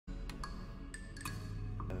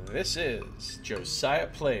This is Josiah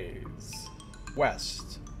Plays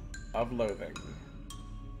West of Loathing.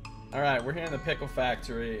 Alright, we're here in the pickle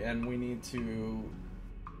factory and we need to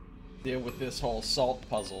deal with this whole salt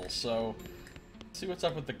puzzle, so let's see what's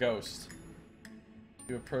up with the ghost.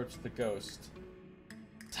 You approach the ghost.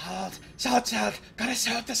 Salt! Salt! Salt! Gotta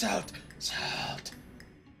salt the salt! Salt!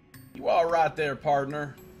 You alright there,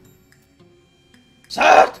 partner?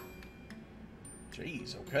 Salt!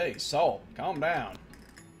 Jeez, okay, Salt, calm down.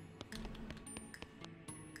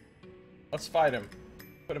 Let's fight him.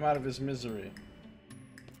 Put him out of his misery.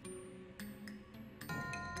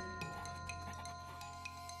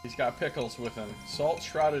 He's got pickles with him.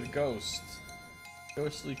 Salt-shrouded ghost.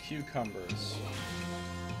 Ghostly cucumbers.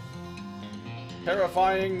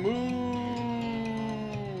 Terrifying moo!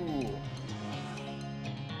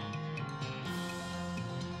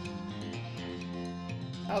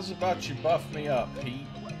 How's about you buff me up, Pete?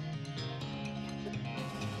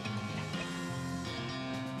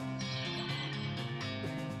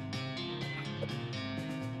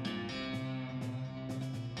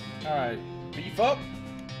 Alright, beef up.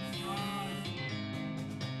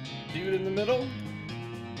 Dude in the middle.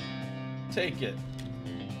 Take it.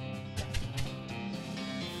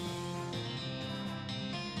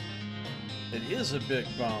 It is a big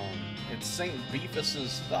bone. It's St.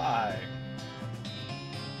 Beefus's thigh.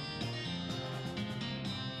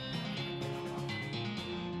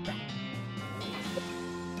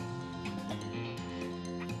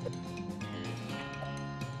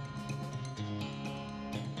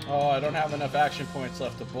 Oh, I don't have enough action points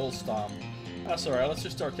left to bull stomp. That's alright, let's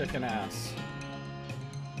just start kicking ass.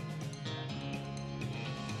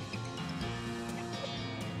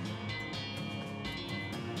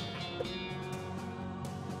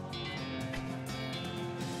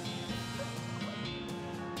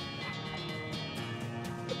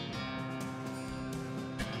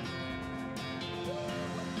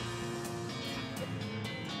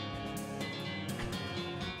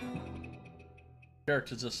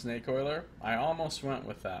 Character's a snake oiler. I almost went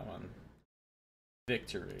with that one.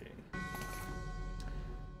 Victory.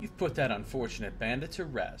 You've put that unfortunate bandit to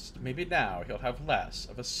rest. Maybe now he'll have less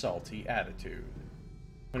of a salty attitude.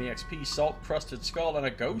 20 XP, salt-crusted skull, and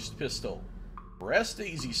a ghost pistol. Rest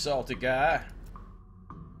easy, salty guy.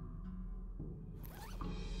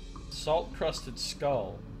 Salt-crusted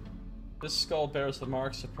skull. This skull bears the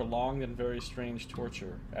marks of prolonged and very strange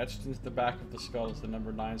torture. Etched into the back of the skull is the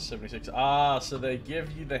number 976. Ah, so they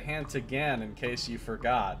give you the hint again in case you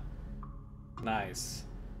forgot. Nice.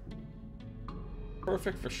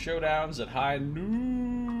 Perfect for showdowns at high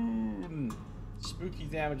noon. Spooky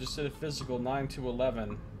damage instead of physical, 9 to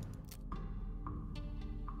 11.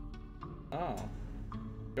 Oh.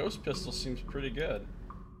 Ghost pistol seems pretty good.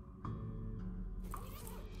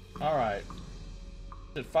 Alright.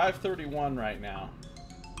 It's at 531 right now.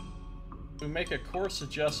 If we make a course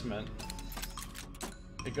adjustment,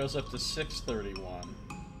 it goes up to 631.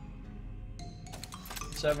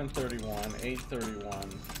 731, 831,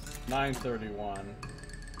 931.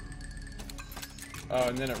 Oh,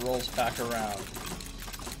 and then it rolls back around.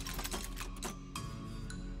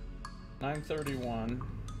 931.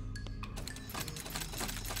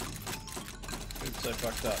 Oops, I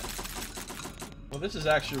fucked up. Well, this is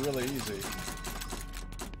actually really easy.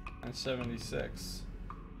 976.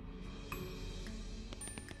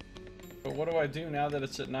 But what do I do now that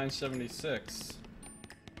it's at 976?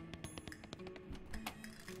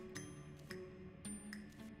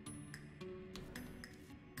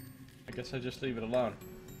 I guess I just leave it alone.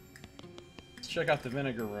 Let's check out the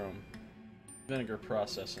vinegar room. Vinegar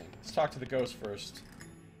processing. Let's talk to the ghost first.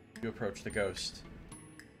 You approach the ghost.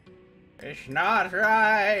 It's not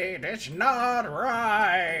right! It's not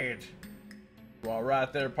right! You all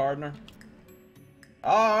right there, partner?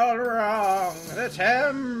 All wrong! The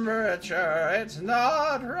temperature! It's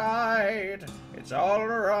not right! It's all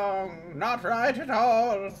wrong! Not right at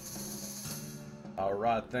all!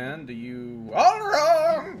 Alright then, do you... All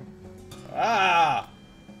wrong! Ah!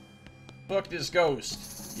 Fuck this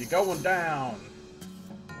ghost. You're going down.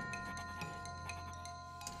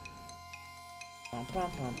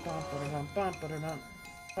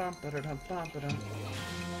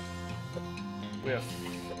 Whiff.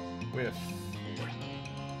 Whiff.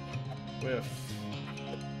 Whiff.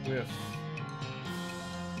 Whiff.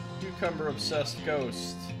 Cucumber obsessed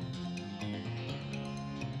ghost.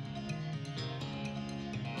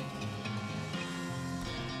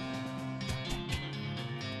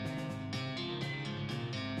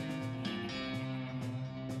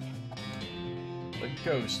 The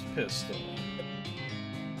ghost pistol.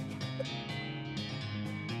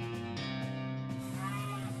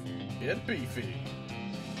 Get beefy.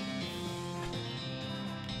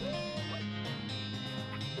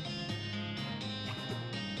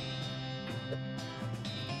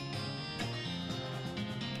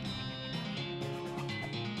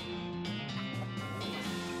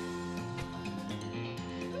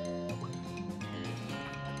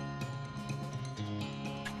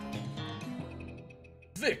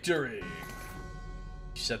 Victory!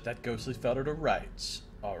 You set that ghostly feller to rights.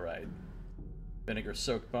 Alright.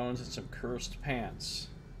 Vinegar-soaked bones and some cursed pants.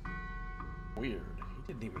 Weird.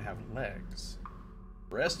 He didn't even have legs.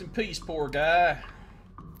 Rest in peace, poor guy.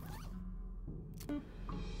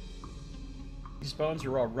 These bones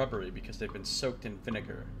are all rubbery because they've been soaked in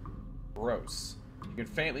vinegar. Gross. You can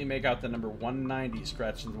faintly make out the number 190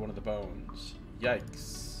 scratched into one of the bones.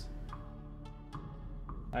 Yikes.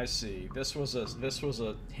 I see. This was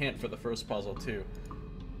a hint for the first puzzle too.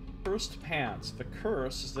 Cursed pants. The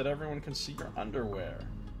curse is that everyone can see your underwear.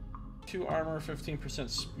 2 armor, 15%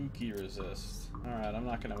 spooky resist. Alright, I'm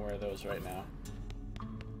not gonna wear those right now.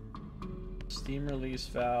 Steam release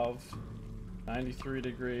valve. 93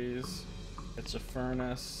 degrees. It's a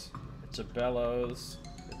furnace. It's a bellows.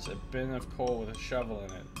 It's a bin of coal with a shovel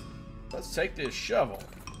in it. Let's take this shovel.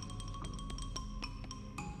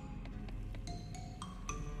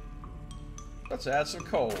 Let's add some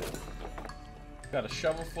coal. Got a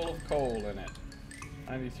shovel full of coal in it.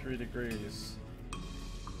 93 degrees.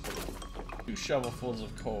 2 shovelfuls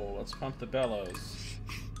of coal. Let's pump the bellows.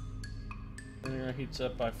 Vinegar heats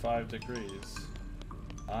up by 5 degrees.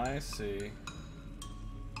 I see.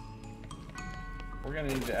 We're gonna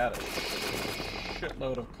need to add a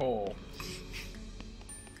shitload of coal.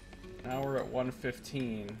 Now we're at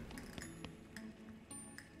 115.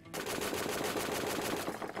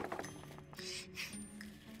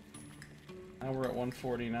 Now we're at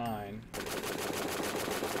 149.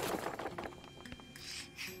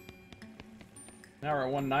 Now we're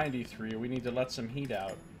at 193. We need to let some heat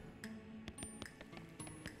out.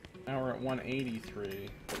 Now we're at 183.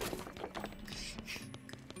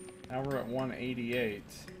 Now we're at 188.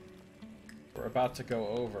 We're about to go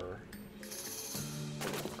over.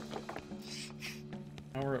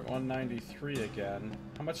 Now we're at 193 again.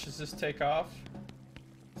 How much does this take off?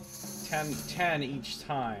 10 each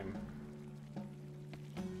time.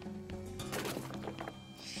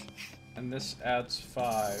 And this adds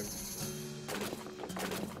 5.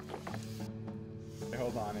 Okay,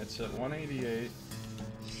 hold on, it's at 188.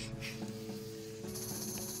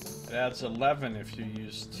 It adds 11 if you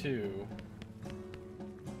use 2.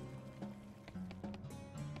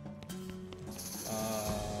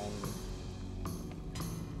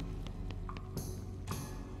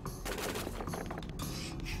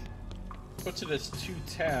 Puts it as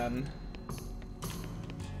 210,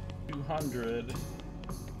 200,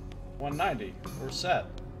 190. We're set.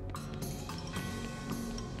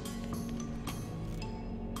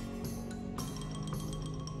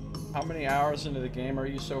 How many hours into the game are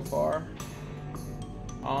you so far?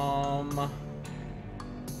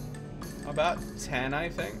 About 10, I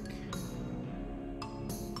think.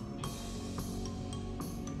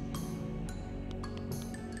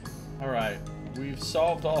 Alright, we've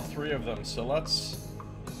solved all 3 of them, so let's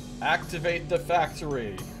activate the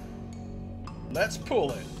factory. Let's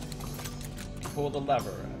pull it. Pull the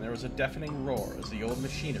lever, and there was a deafening roar as the old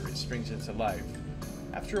machinery springs into life.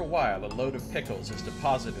 After a while, a load of pickles is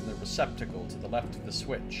deposited in the receptacle to the left of the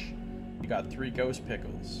switch. You got 3 ghost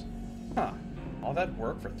pickles. Huh. All that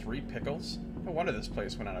work for 3 pickles? No wonder this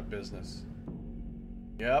place went out of business.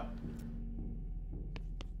 Yep.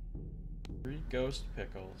 3 ghost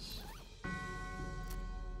pickles.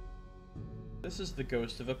 This is the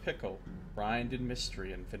ghost of a pickle, brined in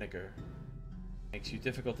mystery and vinegar. Makes you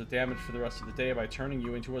difficult to damage for the rest of the day by turning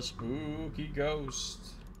you into a spooky ghost.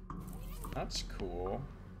 That's cool.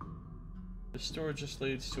 This door just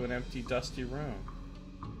leads to an empty, dusty room.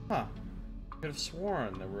 Huh. I could have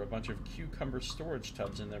sworn there were a bunch of cucumber storage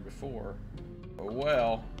tubs in there before. Oh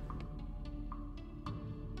well.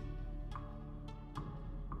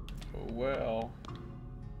 Oh well.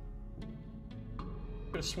 I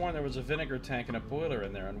could have sworn there was a vinegar tank and a boiler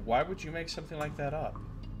in there, and why would you make something like that up?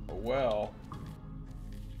 Oh well.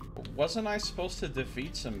 Wasn't I supposed to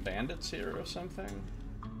defeat some bandits here or something?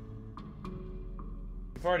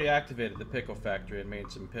 We've already activated the pickle factory and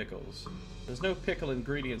made some pickles. There's no pickle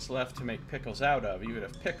ingredients left to make pickles out of, even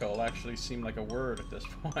if pickle actually seemed like a word at this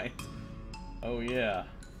point. Oh yeah.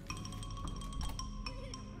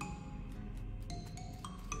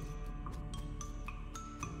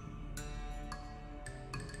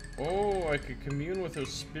 Oh, I could commune with her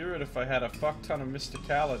spirit if I had a fuck ton of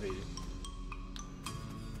mysticality.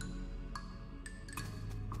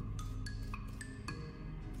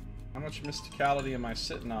 How much mysticality am I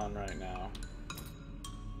sitting on right now?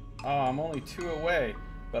 Oh, I'm only 2 away,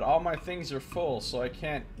 but all my things are full, so I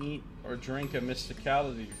can't eat or drink a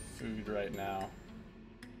mysticality food right now.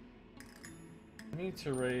 I need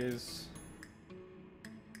to raise...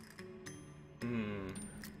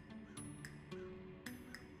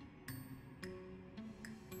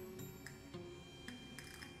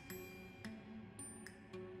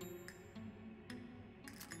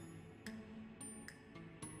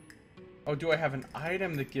 Oh, do I have an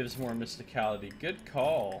item that gives more mysticality? Good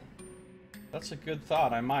call. That's a good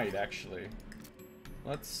thought. I might, actually.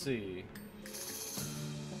 Let's see.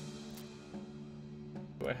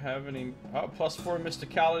 Do I have any... Oh, +4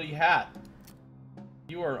 mysticality hat.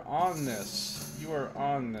 You are on this. You are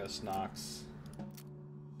on this, Nox.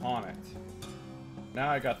 On it. Now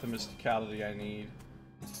I got the mysticality I need.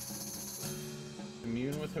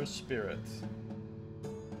 Immune with her spirit.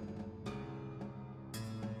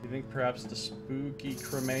 You think perhaps the spooky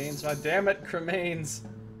cremains? Ah, damn it, cremains!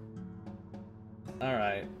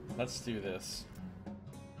 Alright, let's do this.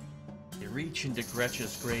 You reach into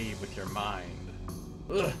Gretcha's grave with your mind.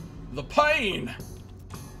 Ugh, the pain!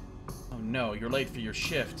 Oh no, you're late for your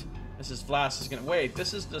shift. Mrs. Vlass is gonna... Wait,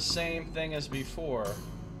 this is the same thing as before.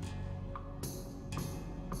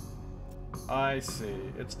 I see.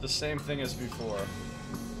 It's the same thing as before.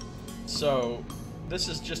 So, this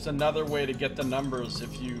is just another way to get the numbers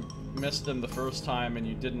if you missed them the first time and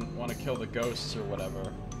you didn't want to kill the ghosts or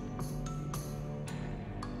whatever.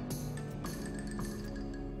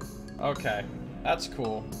 Okay, that's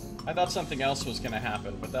cool. I thought something else was gonna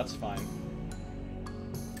happen, but that's fine.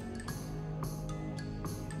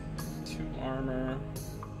 2 armor,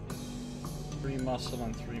 3 muscle,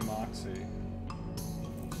 and 3 moxie.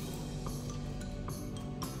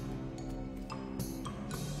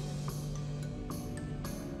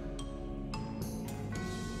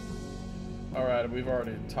 Alright, we've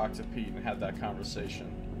already talked to Pete and had that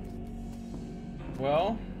conversation.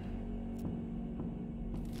 Well...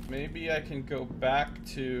 maybe I can go back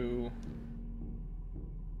to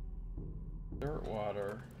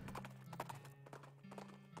Dirtwater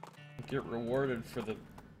and get rewarded for the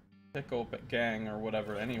pickle gang or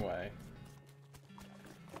whatever anyway.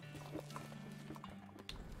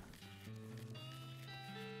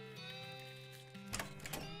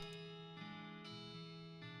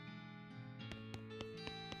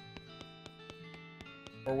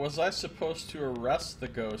 Or was I supposed to arrest the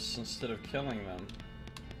ghosts instead of killing them?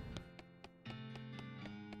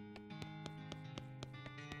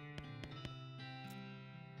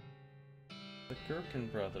 The Gherkin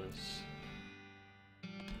brothers.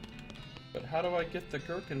 But how do I get the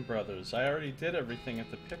Gherkin brothers? I already did everything at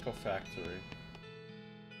the pickle factory.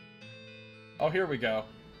 Oh, here we go.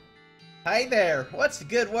 Hey there, what's the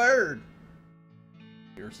good word?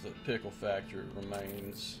 Here's the pickle factory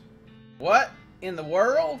remains. What in the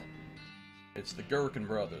world? It's the Gherkin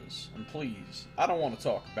brothers, and please, I don't want to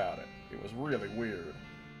talk about it. It was really weird.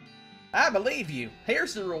 I believe you.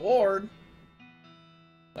 Here's the reward.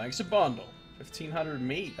 Thanks a bundle. 1,500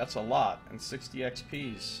 meat, that's a lot, and 60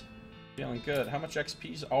 XPs. Feeling good. How much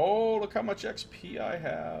XPs? Oh, look how much XP I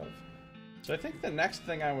have. So I think the next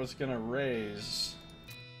thing I was gonna raise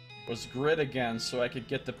was grit again, so I could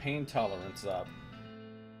get the pain tolerance up.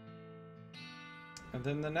 And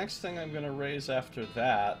then the next thing I'm gonna raise after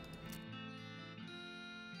that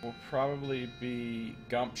will probably be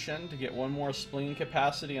gumption to get 1 more spleen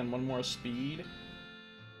capacity and 1 more speed.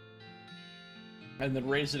 And then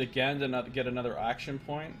raise it again to not get another action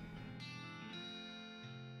point.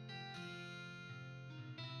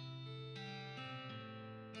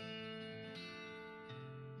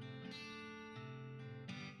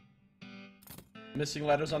 Missing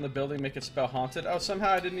letters on the building make it spell haunted. Oh,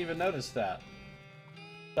 somehow I didn't even notice that.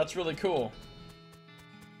 That's really cool.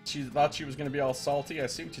 She thought she was going to be all salty. I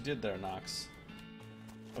see what you did there, Nox.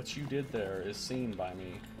 What you did there is seen by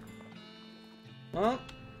me. Huh?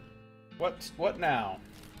 What now?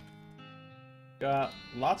 Got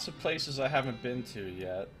lots of places I haven't been to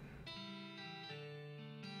yet.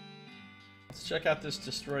 Let's check out this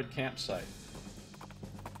destroyed campsite.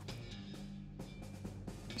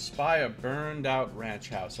 Spy a burned out ranch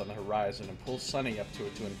house on the horizon and pull Sunny up to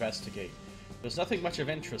it to investigate. There's nothing much of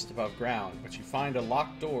interest above ground, but you find a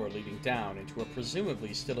locked door leading down into a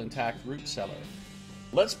presumably still intact root cellar.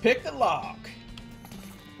 Let's pick the lock!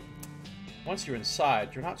 Once you're inside,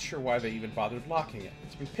 you're not sure why they even bothered locking it.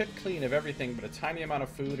 It's been picked clean of everything but a tiny amount of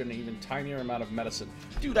food and an even tinier amount of medicine.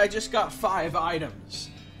 Dude, I just got 5 items!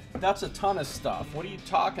 That's a ton of stuff. What are you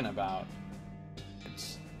talking about?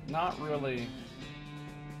 It's not really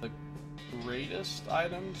the greatest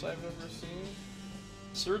items I've ever seen.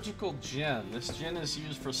 Surgical gin. This gin is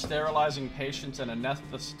used for sterilizing patients and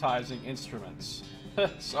anesthetizing instruments.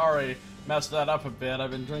 Sorry, messed that up a bit.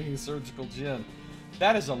 I've been drinking surgical gin.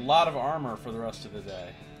 That is a lot of armor for the rest of the day.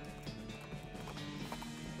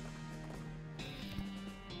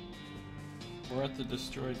 We're at the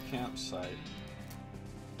destroyed campsite.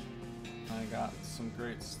 I got some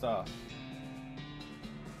great stuff.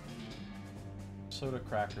 Soda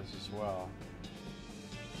crackers as well.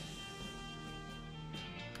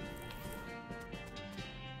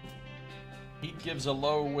 He gives a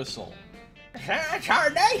low whistle.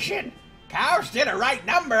 Tarnation! Cows did a right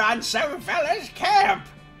number on some fella's camp.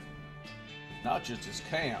 Not just his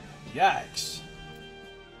camp. Yikes.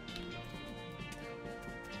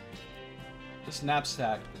 This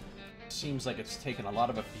knapsack seems like it's taken a lot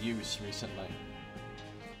of abuse recently.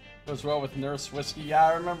 Goes well with Nurse Whiskey. Yeah,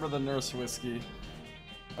 I remember the Nurse Whiskey.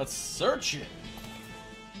 Let's search it.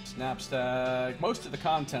 This knapsack. Most of the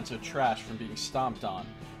contents are trash from being stomped on.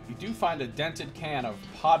 You do find a dented can of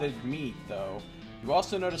potted meat, though. You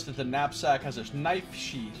also notice that the knapsack has a knife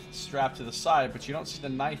sheath strapped to the side, but you don't see the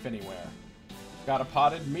knife anywhere. Got a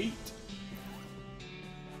potted meat.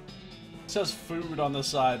 It says food on the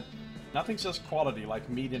side. Nothing says quality like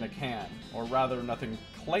meat in a can, or rather nothing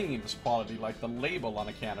claims quality like the label on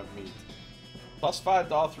a can of meat. +5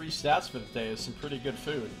 to all 3 stats for the day is some pretty good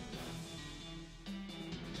food.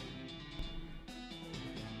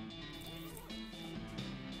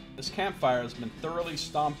 This campfire has been thoroughly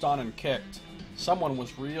stomped on and kicked. Someone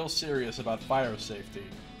was real serious about fire safety.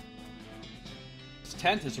 This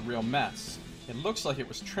tent is a real mess. It looks like it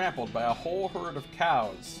was trampled by a whole herd of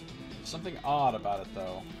cows. There's something odd about it,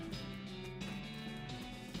 though.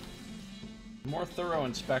 A more thorough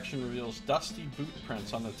inspection reveals dusty boot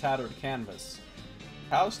prints on the tattered canvas.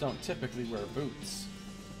 Cows don't typically wear boots.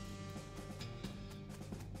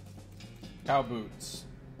 Cow boots.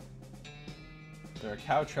 There are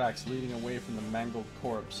cow tracks leading away from the mangled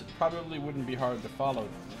corpse. It probably wouldn't be hard to follow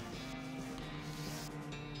them.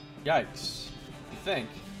 Yikes. You think,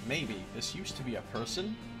 maybe, this used to be a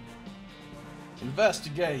person?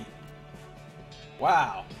 Investigate.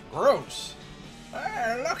 Wow, gross.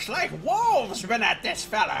 Looks like wolves been at this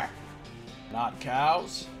feller. Not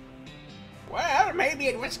cows? Well, maybe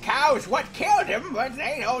it was cows what killed him, but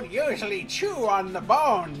they don't usually chew on the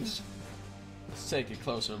bones. Let's take a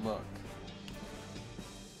closer look.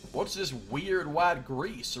 What's this weird white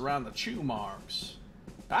grease around the chew marks?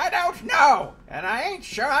 I don't know, and I ain't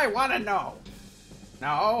sure I want to know.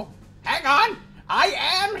 No, hang on. I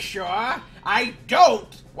am sure I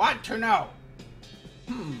don't want to know.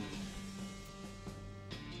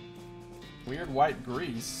 Weird white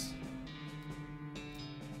grease.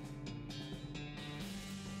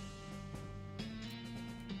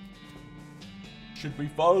 Should we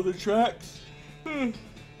follow the tracks?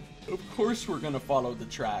 Of course we're gonna follow the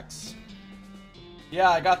tracks. Yeah,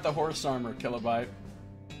 I got the horse armor, Kilobyte.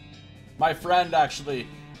 My friend actually,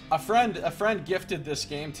 a friend gifted this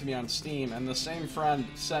game to me on Steam, and the same friend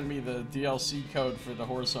sent me the DLC code for the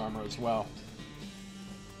horse armor as well.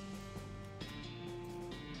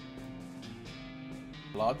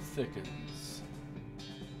 Blood thickens.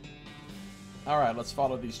 Alright, let's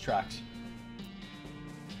follow these tracks.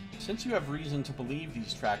 Since you have reason to believe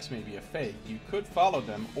these tracks may be a fake, you could follow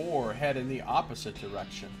them or head in the opposite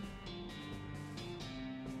direction.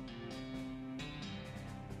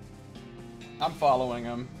 I'm following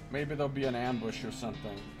them. Maybe there'll be an ambush or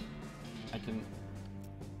something. I can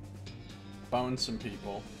bone some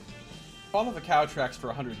people. Follow the cow tracks for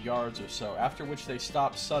 100 yards or so, after which they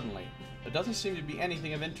stop suddenly. There doesn't seem to be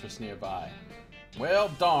anything of interest nearby. Well,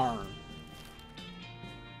 darn.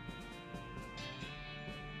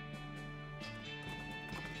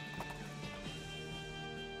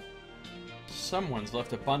 Someone's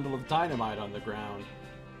left a bundle of dynamite on the ground.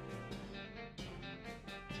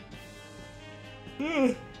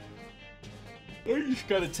 I just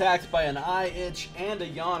got attacked by an eye itch and a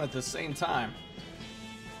yawn at the same time.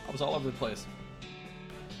 I was all over the place.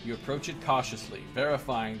 You approach it cautiously,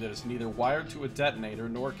 verifying that it's neither wired to a detonator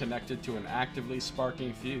nor connected to an actively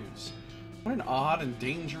sparking fuse. What an odd and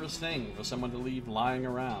dangerous thing for someone to leave lying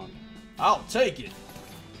around. I'll take it!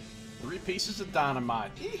 3 pieces of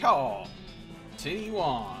dynamite. Yeehaw! Continue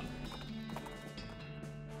on.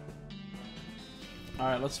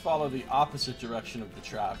 Alright, let's follow the opposite direction of the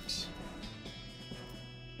tracks.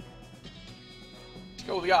 Let's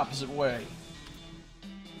go the opposite way.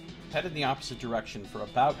 Head in the opposite direction for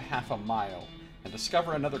about half a mile and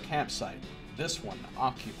discover another campsite, this one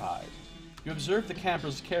occupied. You observe the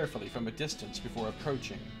campers carefully from a distance before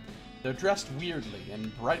approaching. They're dressed weirdly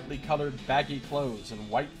in brightly colored baggy clothes and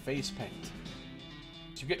white face paint.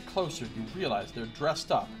 As you get closer, you realize they're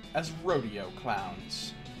dressed up as rodeo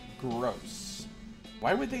clowns. Gross.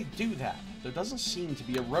 Why would they do that? There doesn't seem to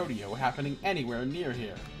be a rodeo happening anywhere near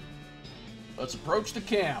here. Let's approach the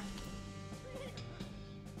camp.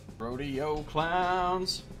 Rodeo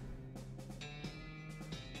clowns.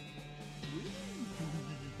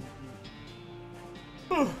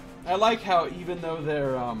 I like how even though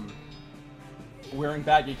they're wearing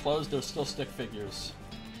baggy clothes, they're still stick figures.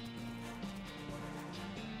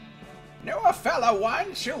 Knew a fella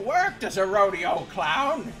once who worked as a rodeo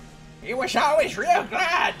clown. He was always real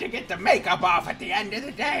glad to get the makeup off at the end of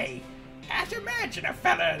the day. Can't imagine a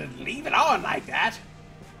fella leave it on like that.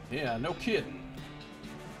 Yeah, no kidding.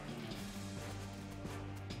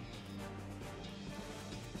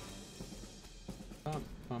 Bump,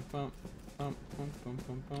 bump, bump, bump, bump, bump,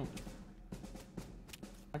 bump, bump.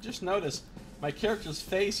 I just noticed my character's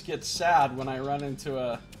face gets sad when I run into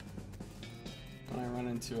a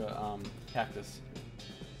cactus.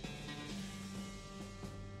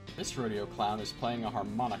 This rodeo clown is playing a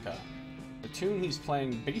harmonica. The tune he's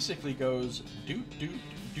playing basically goes doot doot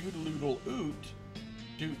doodle oot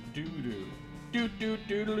doot doo doo. Doot doot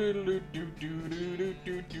doodle doot doot doot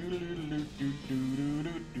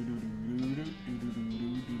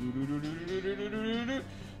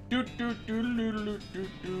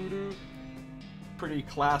doot doot. Pretty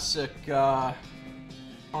classic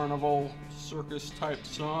carnival circus type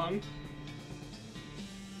song.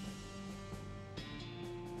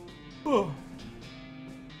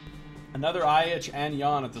 Another eye itch and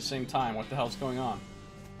yawn at the same time. What the hell's going on?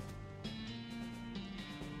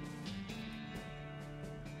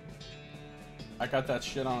 I got that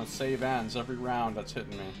shit on a save ends every round that's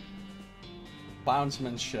hitting me.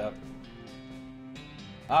 Clownsmanship.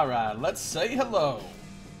 Alright, let's say hello.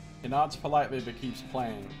 He nods politely but keeps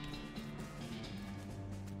playing.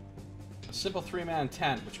 A simple 3-man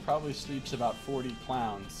tent, which probably sleeps about 40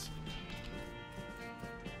 clowns.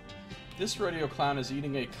 This rodeo clown is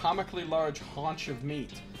eating a comically large haunch of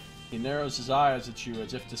meat. He narrows his eyes at you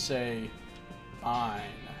as if to say, fine.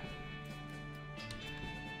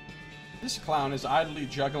 This clown is idly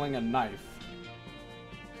juggling a knife.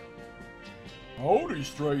 Howdy,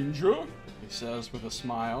 stranger, he says with a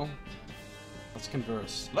smile. Let's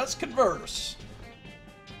converse. Let's converse!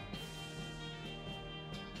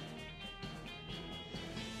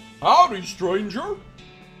 Howdy, stranger!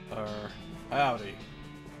 Howdy.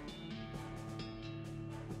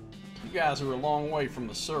 You guys are a long way from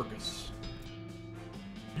the circus.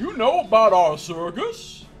 You know about our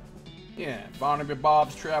circus? Yeah, Barnaby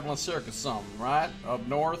Bob's traveling circus something, right? Up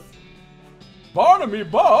north? Barnaby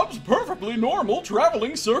Bob's perfectly normal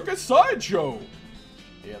traveling circus sideshow.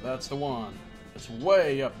 Yeah, that's the one. It's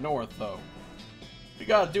way up north, though. What you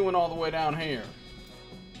guys doing all the way down here?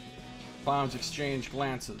 Clowns exchange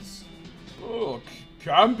glances. Oh,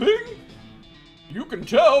 camping? You can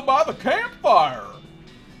tell by the campfire.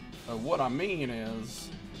 What I mean is,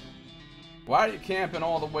 why are you camping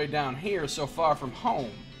all the way down here so far from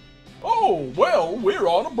home? Oh, well, we're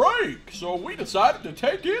on a break, so we decided to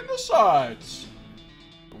take in the sights.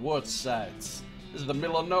 What sights? This is the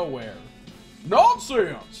middle of nowhere.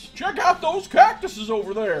 Nonsense! Check out those cactuses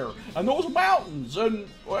over there, and those mountains, and,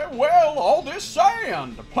 well, all this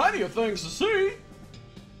sand. Plenty of things to see.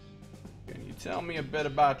 Can you tell me a bit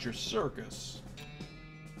about your circus?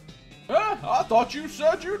 I thought you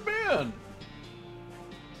said you'd been.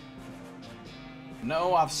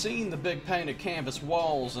 No, I've seen the big painted canvas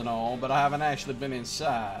walls and all, but I haven't actually been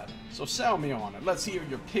inside. So sell me on it. Let's hear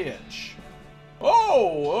your pitch.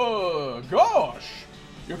 Oh, gosh.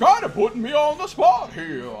 You're kind of putting me on the spot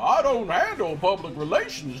here. I don't handle public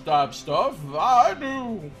relations type stuff. I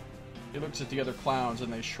do. He looks at the other clowns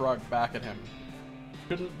and they shrug back at him.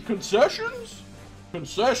 Concessions?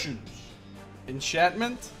 Concessions.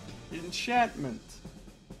 Enchantment? Enchantment.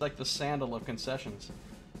 Like the sandal of concessions.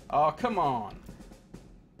 Oh, come on.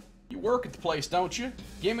 You work at the place, don't you?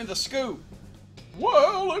 Give me the scoop.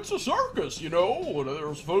 Well, it's a circus, you know.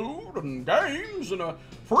 There's food and games and a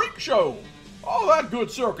freak show. All that good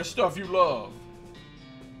circus stuff you love.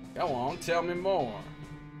 Go on, tell me more.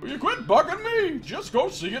 Will you quit bugging me? Just go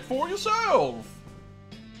see it for yourself.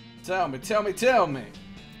 Tell me.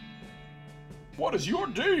 What is your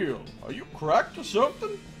deal? Are you cracked or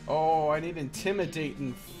something? Oh, I need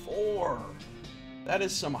intimidating 4. That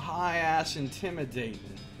is some high-ass intimidating.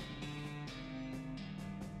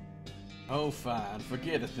 Oh, fine.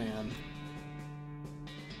 Forget it then.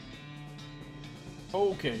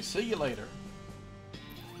 Okay, see you later.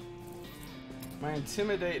 My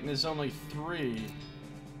intimidating is only 3.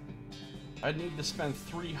 I'd need to spend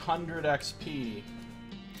 300 XP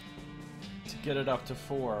to get it up to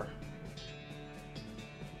 4.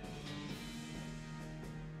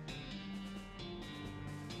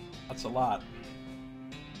 That's a lot.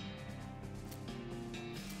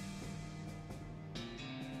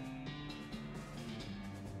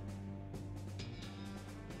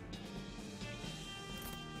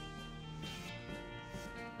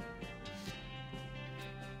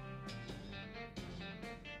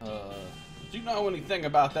 Do you know anything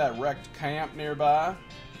about that wrecked camp nearby?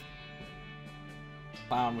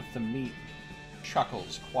 Clown with the meat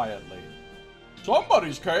chuckles quietly.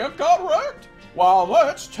 Somebody's camp got wrecked? Wow,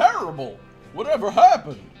 that's terrible. Whatever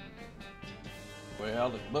happened?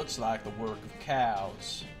 Well, it looks like the work of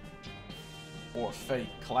cows. Or fake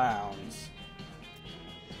clowns.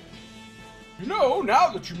 You know, now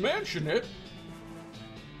that you mention it...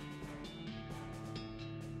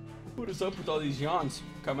 What is up with all these yawns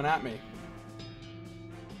coming at me?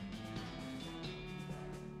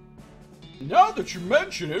 Now that you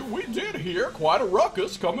mention it, we did hear quite a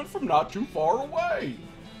ruckus coming from not too far away.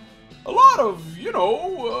 A lot of, you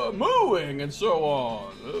know, mooing and so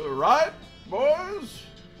on. Right, boys?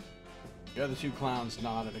 The other two clowns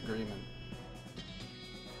nod in agreement.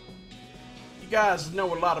 You guys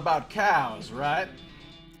know a lot about cows, right?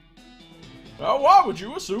 Well, why would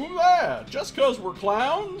you assume that? Just 'cause we're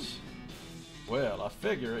clowns? Well, I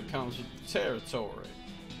figure it comes with the territory.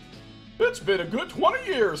 It's been a good 20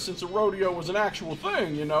 years since a rodeo was an actual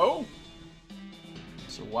thing, you know?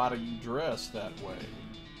 So why do you dress that way?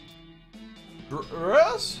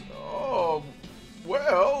 Dress? Oh,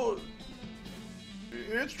 well,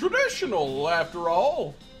 it's traditional, after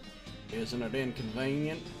all. Isn't it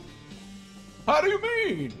inconvenient? How do you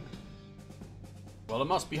mean? Well, it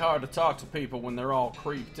must be hard to talk to people when they're all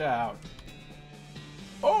creeped out.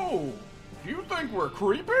 Oh, do you think we're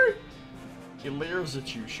creepy? He leers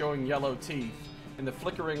at you, showing yellow teeth. In the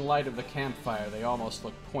flickering light of the campfire, they almost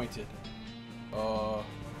look pointed.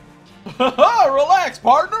 Relax,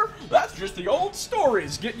 partner! That's just the old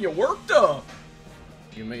stories getting you worked up!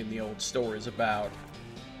 You mean the old stories about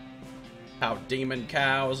how demon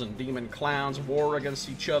cows and demon clowns war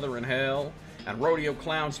against each other in hell? And rodeo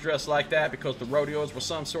clowns dress like that because the rodeos were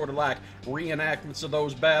some sort of like reenactments of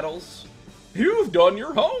those battles? You've done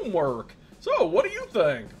your homework! So, what do you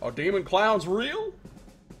think? Are demon clowns real?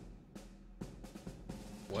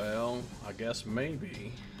 Well, I guess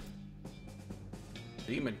maybe.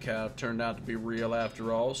 Demon cow turned out to be real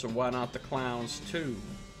after all, so why not the clowns too?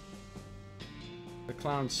 The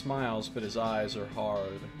clown smiles, but his eyes are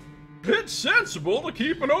hard. It's sensible to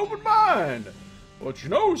keep an open mind. But you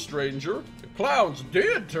know, stranger, if clowns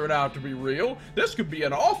did turn out to be real, this could be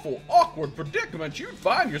an awful, awkward predicament you'd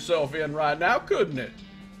find yourself in right now, couldn't it?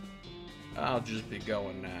 I'll just be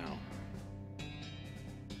going now.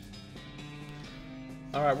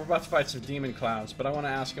 Alright, we're about to fight some demon clowns, but I want to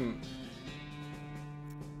ask him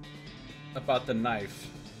about the knife.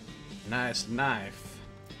 Nice knife.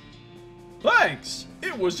 Thanks!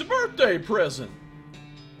 It was a birthday present!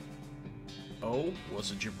 Oh,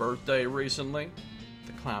 was it your birthday recently?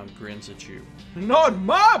 The clown grins at you. Not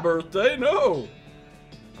my birthday, no!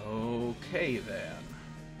 Okay then.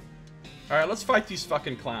 Alright, let's fight these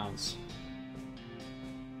fucking clowns.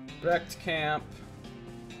 Wrecked camp.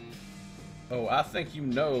 Oh, I think you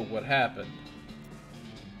know what happened.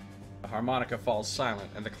 The harmonica falls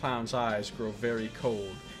silent, and the clown's eyes grow very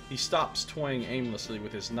cold. He stops toying aimlessly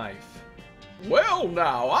with his knife. Well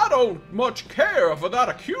now, I don't much care for that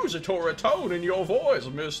accusatory tone in your voice,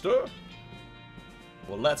 mister.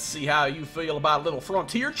 Well, let's see how you feel about a little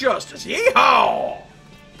frontier justice. Yeehaw!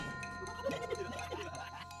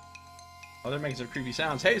 Oh, they're making some creepy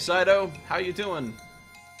sounds. Hey, Saito, how you doing?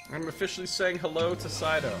 I'm officially saying hello to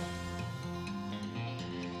Saito.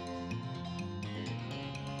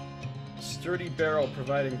 Sturdy barrel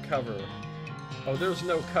providing cover. Oh, there's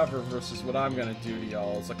no cover versus what I'm gonna do to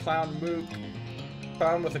y'all. It's a clown mook,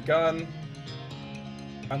 clown with a gun,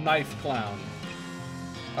 a knife clown.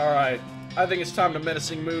 Alright, I think it's time to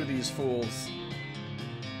menacing moo these fools.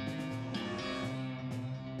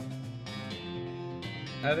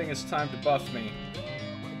 I think it's time to buff me.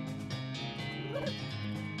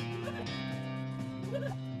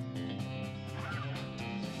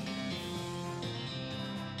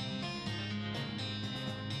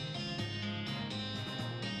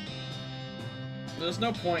 There's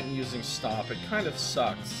no point in using stop, it kind of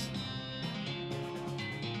sucks.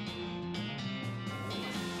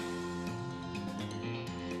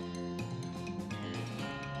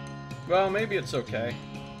 Well, maybe it's okay.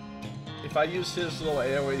 If I use his little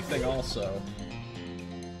AoE thing also.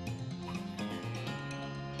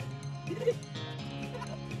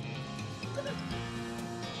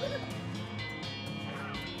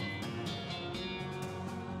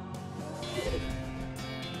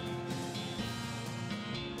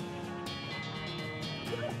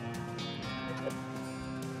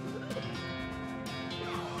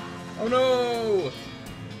 Oh no!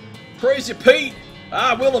 Crazy Pete!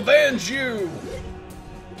 I will avenge you!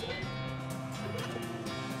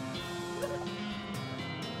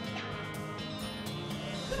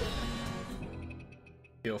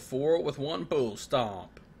 Kill 4 with 1 bull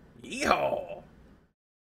stomp. Yeehaw!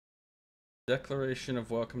 Declaration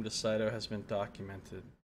of welcome to Saito has been documented.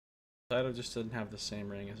 Saito just doesn't have the same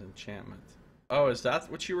ring as enchantment. Oh, is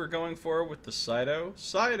that what you were going for with the Saito?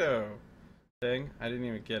 Saito thing? I didn't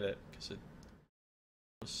even get it, because it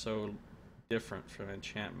was so different from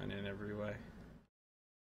enchantment in every way.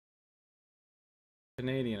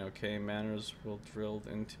 Canadian, okay. Manners were drilled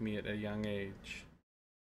into me at a young age.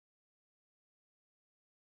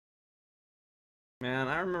 Man,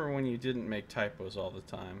 I remember when you didn't make typos all the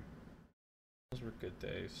time. Those were good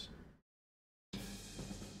days.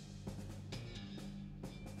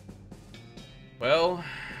 Well,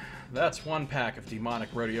 that's one pack of demonic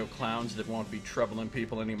rodeo clowns that won't be troubling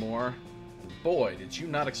people anymore. Boy, did you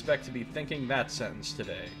not expect to be thinking that sentence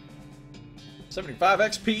today. 75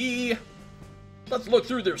 XP! Let's look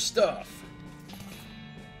through their stuff!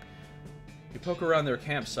 You poke around their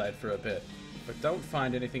campsite for a bit, but don't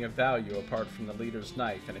find anything of value apart from the leader's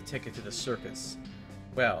knife and a ticket to the circus.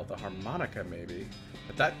 Well, the harmonica maybe,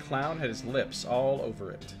 but that clown had his lips all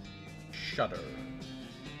over it. Shudder.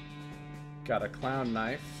 Got a clown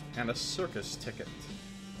knife and a circus ticket.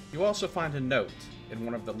 You also find a note in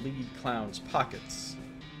one of the lead clown's pockets.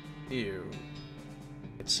 Ew.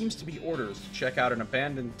 It seems to be orders to check out an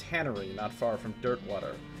abandoned tannery not far from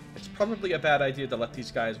Dirtwater. It's probably a bad idea to let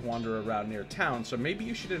these guys wander around near town, so maybe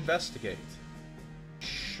you should investigate.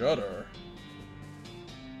 Shudder.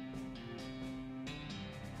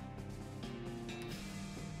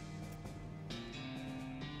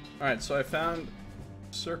 Alright, so I found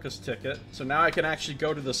circus ticket. So now I can actually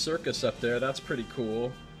go to the circus up there. That's pretty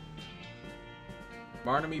cool.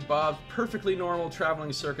 Barnaby Bob's perfectly normal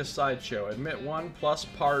traveling circus sideshow. Admit 1 plus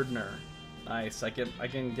partner. Nice. I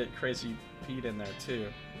can get Crazy Pete in there too.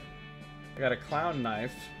 I got a clown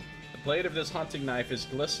knife. The blade of this hunting knife is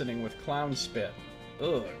glistening with clown spit.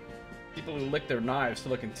 Ugh. People who lick their knives to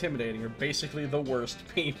look intimidating are basically the worst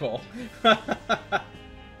people.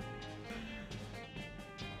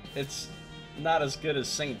 It's not as good as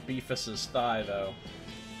St. Beefus's thigh, though.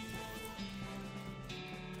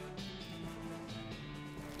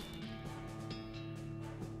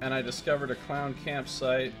 And I discovered a clown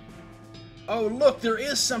campsite. Oh, look, there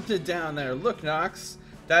is something down there. Look, Nox.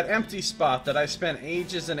 That empty spot that I spent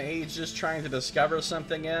ages and ages trying to discover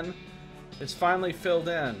something in, it's finally filled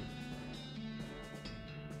in.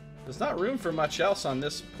 There's not room for much else on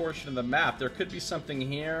this portion of the map. There could be something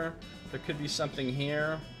here. There could be something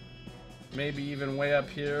here. Maybe even way up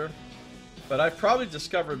here. But I've probably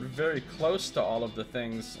discovered very close to all of the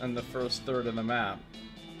things in the first third of the map.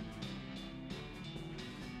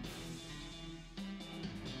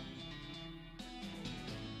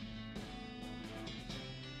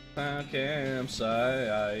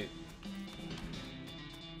 Campsite.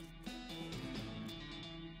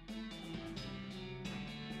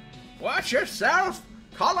 Watch yourself!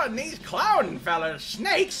 Calling these clown fellas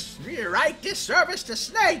snakes! You right disservice to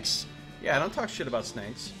snakes! Yeah, don't talk shit about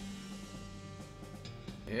snakes.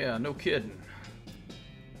 Yeah, no kidding.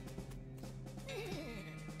 I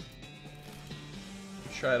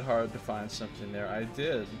tried hard to find something there. I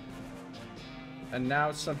did. And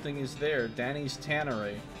now something is there. Danny's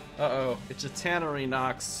Tannery. Uh-oh. It's a tannery,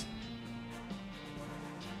 Nox.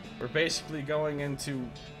 We're basically going into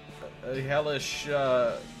a hellish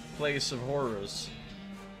place of horrors.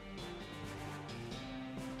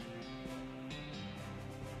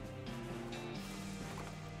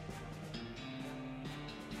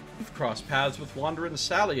 We've crossed paths with Wanderin'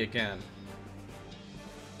 Sally again.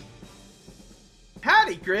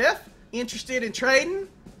 Howdy, Griff. Interested in trading?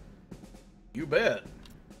 You bet.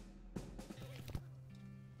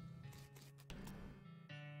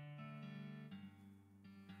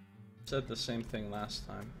 Said the same thing last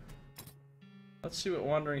time. Let's see what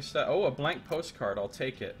Wandering Sally... Oh, a blank postcard. I'll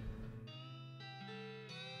take it.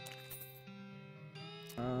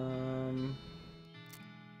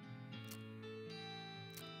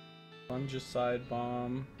 Fungicide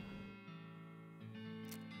bomb.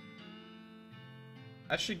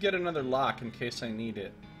 I should get another lock in case I need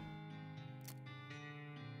it.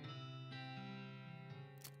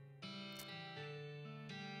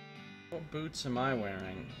 What boots am I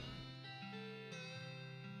wearing?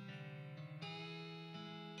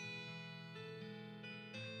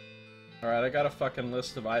 Alright, I got a fucking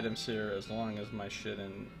list of items here as long as my shit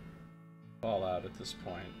in Fallout at this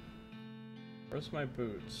point. Where's my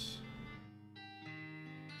boots?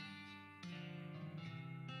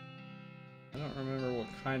 I don't remember what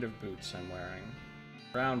kind of boots I'm wearing.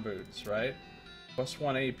 Brown boots, right? Plus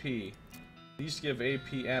 1 AP. These give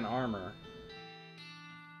AP and armor.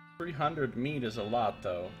 300 meat is a lot,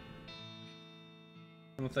 though.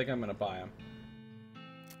 I don't think I'm gonna buy them.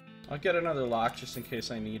 I'll get another lock just in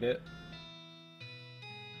case I need it.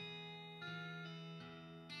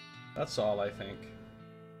 That's all, I think.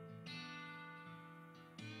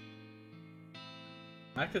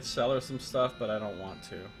 I could sell her some stuff, but I don't want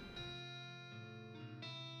to.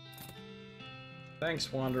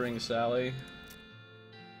 Thanks, Wandering Sally.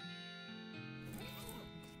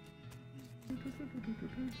 I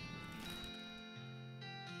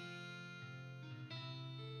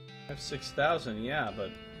have 6,000, yeah, but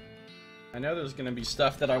I know there's gonna be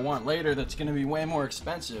stuff that I want later that's gonna be way more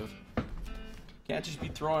expensive. Can't just be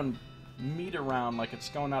throwing meat around like it's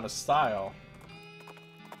going out of style.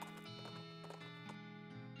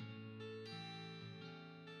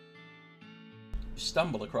 You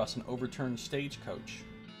stumble across an overturned stagecoach.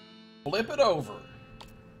 Flip it over!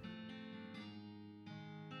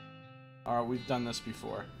 Alright, we've done this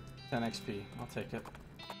before. 10 XP. I'll take it.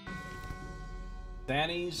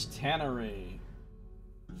 Danny's Tannery.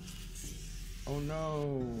 Oh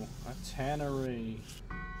no, a tannery.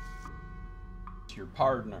 It's your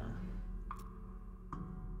partner.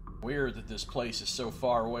 Weird that this place is so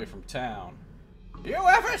far away from town. You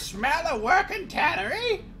ever smell a working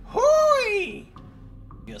tannery? Hooey!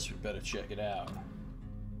 Guess we better check it out.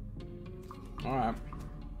 Alright.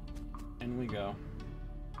 In we go.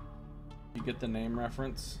 You get the name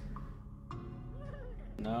reference?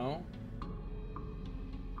 No?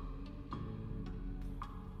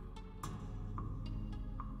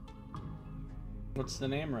 What's the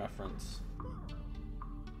name reference?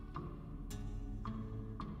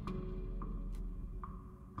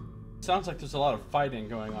 Sounds like there's a lot of fighting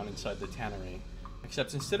going on inside the tannery.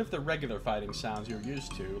 Except instead of the regular fighting sounds you're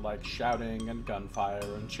used to, like shouting and gunfire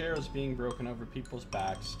and chairs being broken over people's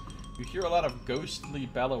backs, you hear a lot of ghostly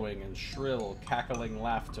bellowing and shrill, cackling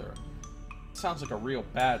laughter. It sounds like a real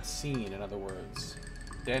bad scene, in other words.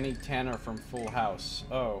 Danny Tanner from Full House.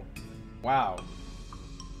 Oh, wow.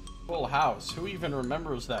 Full House. Who even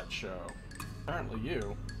remembers that show? Apparently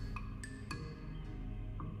you.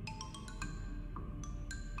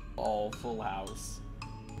 All Full House.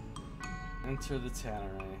 Enter the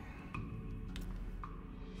tannery.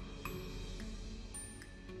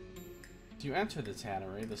 As you enter the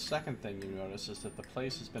tannery, the second thing you notice is that the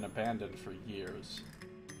place has been abandoned for years.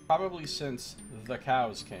 Probably since the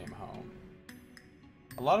cows came home.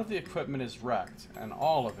 A lot of the equipment is wrecked, and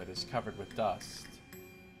all of it is covered with dust.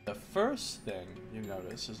 The first thing you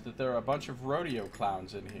notice is that there are a bunch of rodeo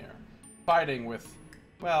clowns in here, fighting with,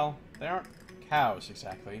 well, they aren't cows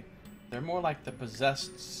exactly. They're more like the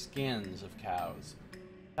possessed skins of cows.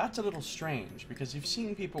 That's a little strange, because you've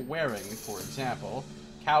seen people wearing, for example,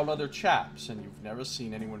 cow leather chaps, and you've never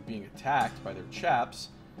seen anyone being attacked by their chaps.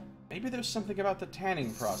 Maybe there's something about the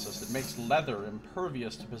tanning process that makes leather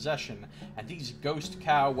impervious to possession, and these ghost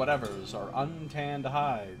cow whatevers are untanned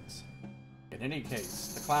hides. In any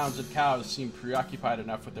case, the clowns and cows seem preoccupied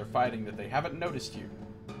enough with their fighting that they haven't noticed you.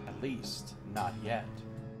 At least, not yet.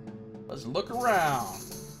 Let's look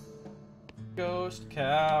around. Ghost,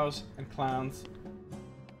 cows, and clowns.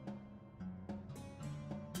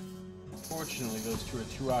 Fortunately, those two are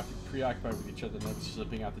too preoccupied with each other to notice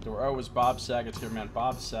slipping out the door. Oh, it was Bob Saget's here, man.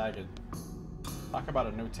 Bob Saget. Talk about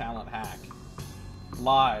a no-talent hack.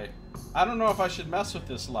 Lie. I don't know if I should mess with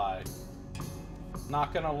this lie.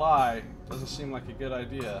 Not gonna lie. Doesn't seem like a good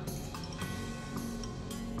idea.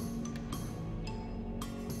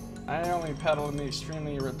 I only peddle in the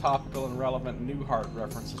extremely topical and relevant Newhart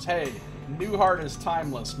references. Hey, Newhart is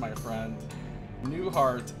timeless, my friend.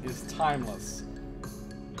 Newhart is timeless.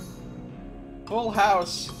 Full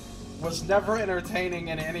House was never entertaining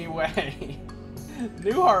in any way.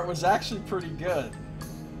 Newhart was actually pretty good.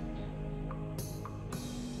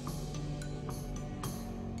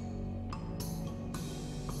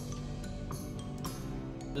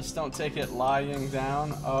 Just don't take it lying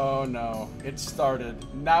down. Oh no, it started.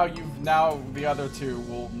 Now the other two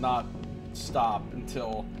will not stop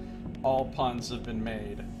until all puns have been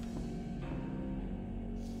made.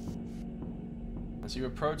 As you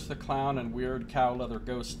approach the clown and weird cow leather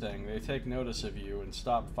ghost thing, they take notice of you and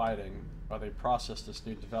stop fighting while they process this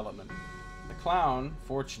new development. The clown,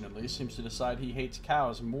 fortunately, seems to decide he hates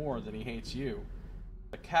cows more than he hates you.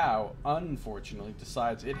 The cow, unfortunately,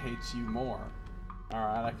 decides it hates you more.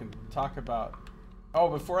 Alright, I can talk about... Oh,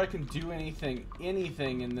 before I can do anything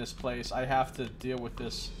in this place, I have to deal with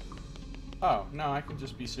this... Oh, no, I can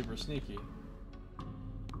just be super sneaky.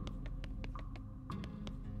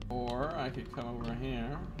 Or I could come over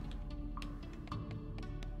here.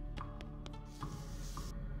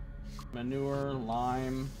 Manure,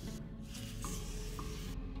 lime.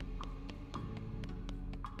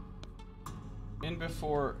 In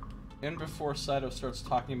before Saito starts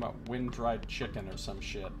talking about wind-dried chicken or some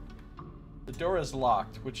shit. The door is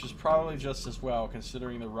locked, which is probably just as well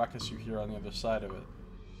considering the ruckus you hear on the other side of it.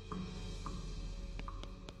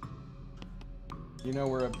 You know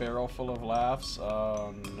we're a barrel full of laughs?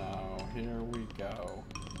 Oh no, here we go.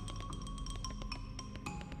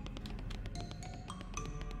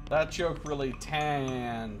 That joke really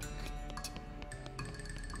tanked.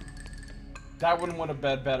 That one would have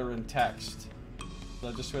been better in text. So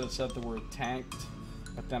I just would have said the word tanked,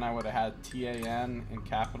 but then I would have had T-A-N in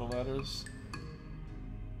capital letters.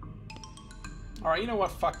 Alright, you know what?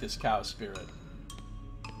 Fuck this cow spirit.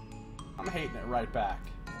 I'm hating it right back.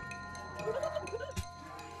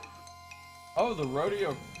 Oh, the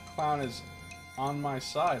rodeo clown is on my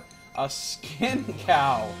side. A skin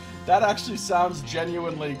cow! That actually sounds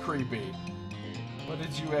genuinely creepy. What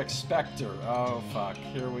did you expect her? Oh fuck,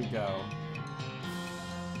 here we go.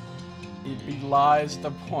 He belies the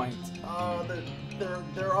point. Oh,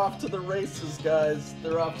 they're off to the races, guys.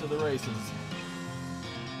 They're off to the races.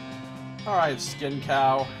 Alright, skin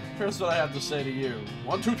cow. Here's what I have to say to you.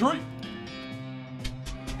 1, 2, 3!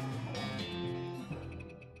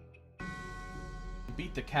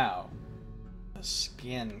 Beat the cow. The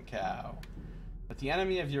skin cow. But the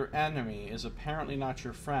enemy of your enemy is apparently not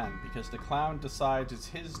your friend because the clown decides it's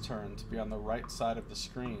his turn to be on the right side of the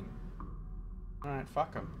screen. Alright,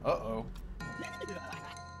 fuck him. Uh-oh.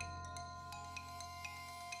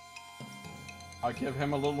 I'll give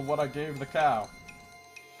him a little what I gave the cow.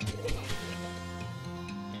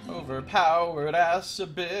 Overpowered ass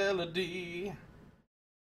ability.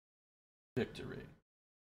 Victory.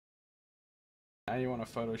 Now you want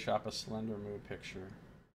to Photoshop a Slender Moo picture.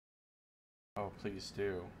 Oh, please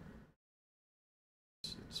do.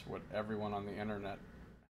 It's what everyone on the internet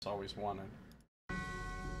has always wanted.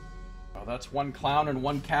 Oh, that's one clown and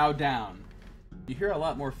one cow down. You hear a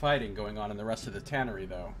lot more fighting going on in the rest of the tannery,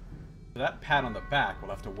 though. For that pat on the back,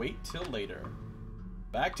 we'll have to wait till later.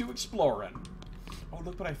 Back to exploring. Oh,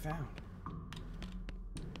 look what I found.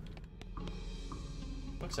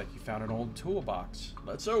 Looks like you found an old toolbox.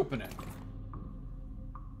 Let's open it.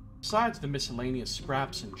 Besides the miscellaneous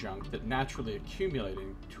scraps and junk that naturally accumulate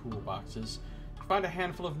in toolboxes, you find a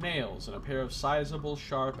handful of nails and a pair of sizable,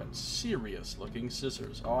 sharp, and serious-looking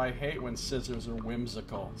scissors. Oh, I hate when scissors are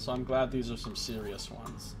whimsical, so I'm glad these are some serious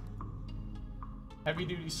ones.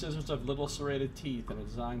 Heavy-duty scissors have little serrated teeth and are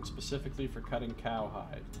designed specifically for cutting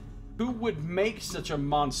cowhide. Who would make such a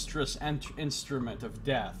monstrous instrument of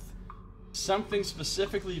death? Something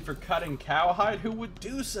specifically for cutting cowhide? Who would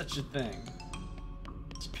do such a thing?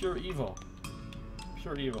 It's pure evil.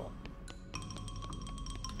 Pure evil.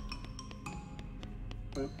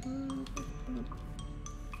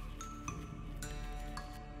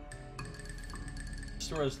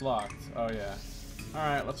 Store is locked. Oh yeah.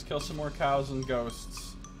 Alright, let's kill some more cows and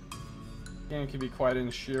ghosts. Game can be quite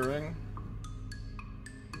ensuring.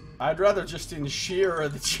 I'd rather just ensure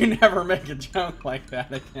that you never make a joke like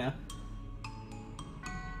that again.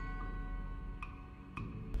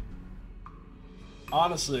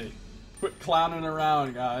 Honestly, quit clowning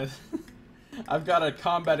around, guys. I've got a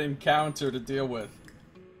combat encounter to deal with.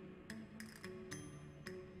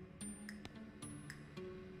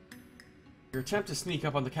 Your attempt to sneak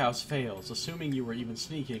up on the cows fails, assuming you were even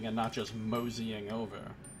sneaking and not just moseying over.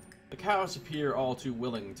 The cows appear all too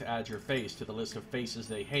willing to add your face to the list of faces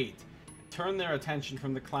they hate, and turn their attention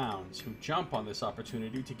from the clowns, who jump on this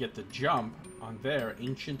opportunity to get the jump on their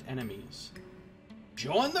ancient enemies.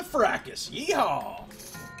 Join the fracas! Yeehaw!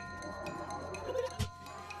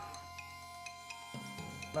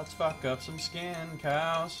 Let's fuck up some skin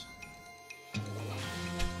cows.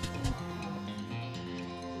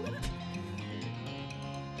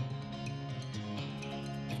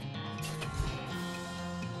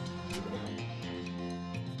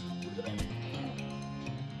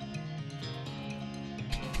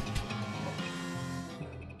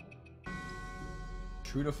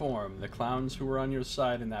 True to form, the clowns who were on your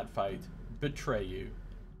side in that fight betray you.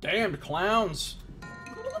 Damned clowns!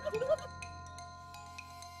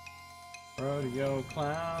 Rodeo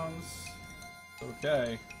clowns.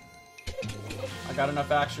 Okay. I got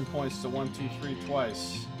enough action points to 1, 2, 3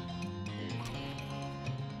 twice.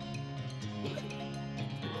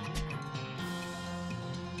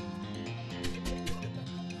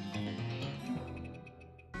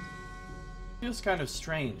 Feels kind of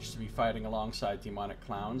strange to be fighting alongside demonic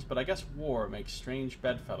clowns, but I guess war makes strange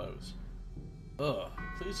bedfellows. Ugh,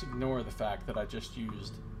 please ignore the fact that I just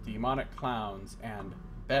used demonic clowns and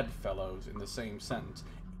bedfellows in the same sentence.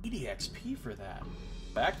 80 XP for that.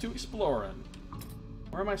 Back to exploring.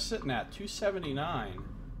 Where am I sitting at? 279.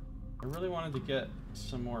 I really wanted to get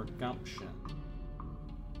some more gumption.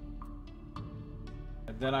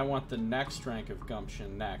 And then I want the next rank of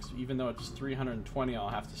gumption next. Even though it's 320, I'll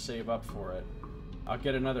have to save up for it. I'll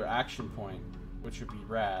get another action point, which would be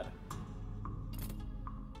rad.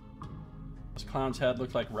 This clown's head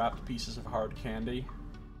looked like wrapped pieces of hard candy.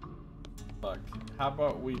 Look, how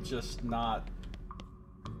about we just not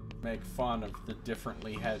make fun of the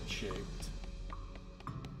differently head-shaped?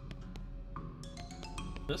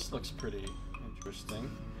 This looks pretty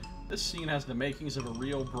interesting. This scene has the makings of a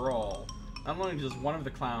real brawl. Not only does one of the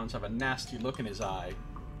clowns have a nasty look in his eye,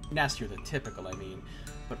 nastier than typical, I mean,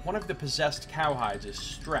 but one of the possessed cowhides is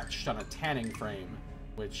stretched on a tanning frame,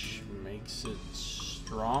 which makes it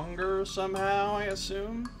stronger somehow, I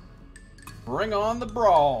assume? Bring on the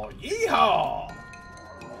brawl! Yeehaw!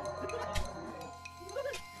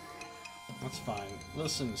 That's fine.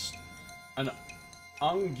 Listen, an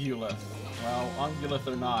ungulith. Well, ungulith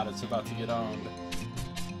or not, it's about to get owned.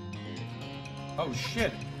 Oh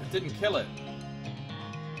shit! It didn't kill it.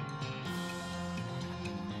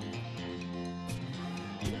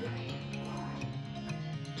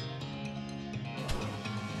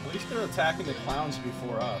 At least they're attacking the clowns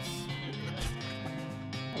before us.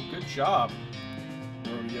 Oh, good job,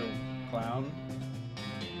 rodeo clown.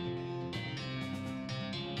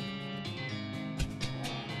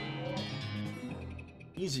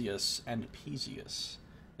 Easius and Peasius.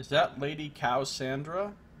 Is that Lady Cow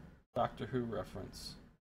Sandra? Doctor Who reference.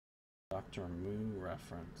 Doctor Moo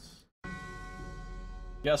reference.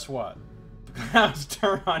 Guess what? The clouds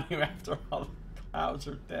turn on you after all the clouds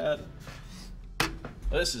are dead.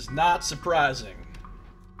 This is not surprising.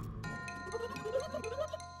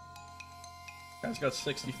 Guy's got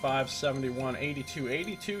 65, 71, 82.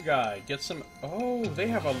 82 guy. Get some... Oh, they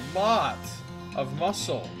have a lot of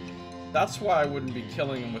muscle. That's why I wouldn't be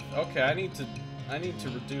killing him with... Okay, I need to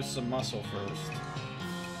reduce some muscle first.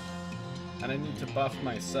 And I need to buff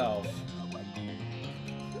myself.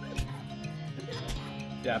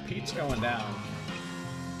 Yeah, Pete's going down.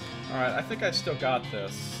 Alright, I think I still got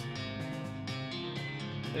this.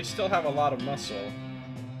 They still have a lot of muscle.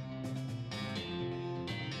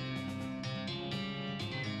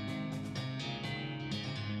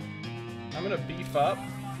 I'm gonna beef up.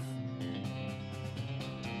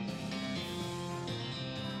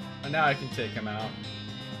 And now I can take him out.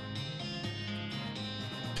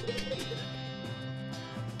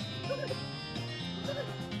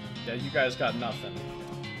 Yeah, you guys got nothing.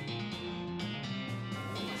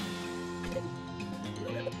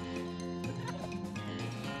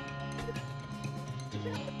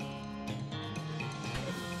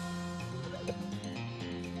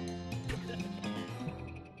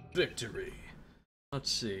 Victory.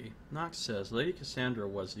 Let's see. Knox says, Lady Cassandra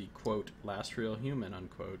was the, quote, last real human,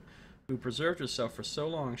 unquote, who preserved herself for so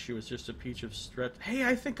long she was just a peach of stretch. Hey,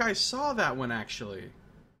 I think I saw that one, actually.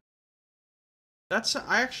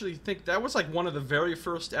 I actually think that was like one of the very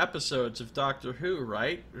first episodes of Doctor Who,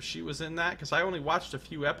 right? Or she was in that? Because I only watched a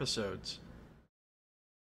few episodes.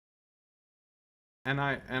 And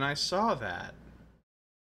I saw that.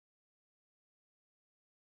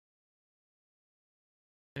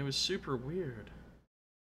 It was super weird.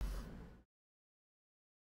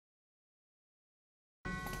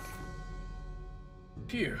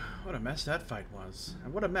 Phew, what a mess that fight was.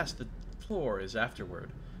 And what a mess the floor is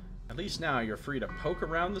afterward. At least now you're free to poke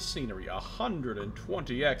around the scenery.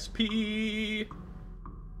 120 XP!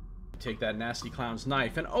 Take that nasty clown's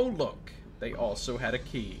knife, and oh look! They also had a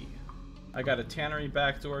key. I got a tannery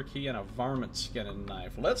backdoor key and a varmint skinning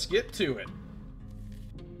knife. Let's get to it!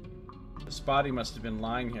 This body must have been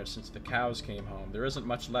lying here since the cows came home. There isn't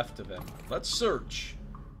much left of him. Let's search!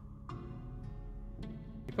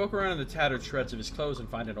 You poke around in the tattered shreds of his clothes and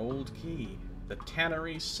find an old key. The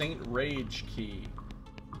Tannery Saint Rage key.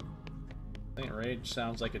 Saint Rage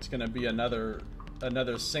sounds like it's gonna be another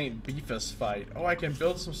Saint Beefus fight. Oh, I can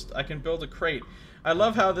build a crate. I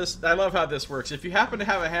love how this works. If you happen to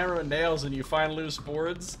have a hammer and nails and you find loose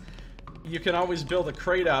boards, you can always build a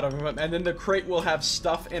crate out of them, and then the crate will have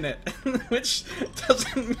stuff in it, which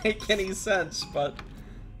doesn't make any sense, but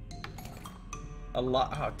a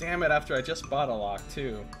lot. Oh, damn it! After I just bought a lock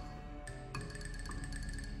too.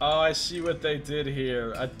 Oh, I see what they did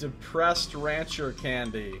here. A depressed rancher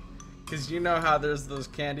candy. Because you know how there's those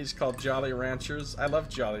candies called Jolly Ranchers? I love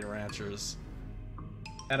Jolly Ranchers.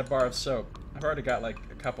 And a bar of soap. I've already got like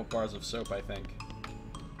a couple bars of soap, I think.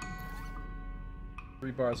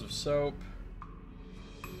 3 bars of soap.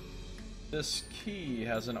 This key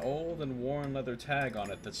has an old and worn leather tag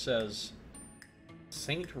on it that says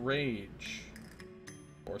Saint Rage.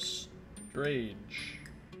 Or Strage.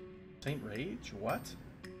 Saint Rage? What?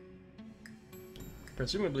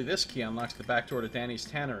 Presumably this key unlocks the back door to Danny's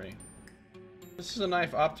tannery. This is a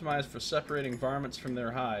knife optimized for separating varmints from their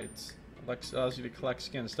hides. It allows you to collect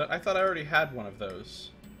skins. I thought I already had one of those.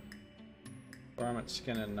 Varmint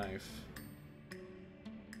skin and knife.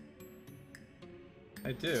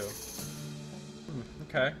 I do.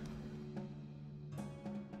 Okay.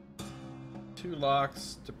 2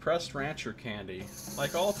 locks. Depressed rancher candy.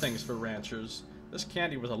 Like all things for ranchers, this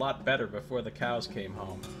candy was a lot better before the cows came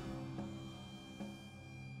home.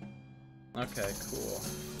 Okay, cool.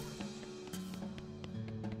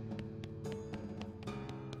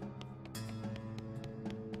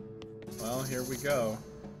 Well, here we go.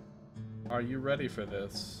 Are you ready for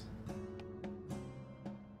this?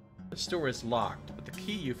 The store is locked, but the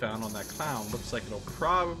key you found on that clown looks like it'll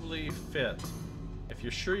probably fit. If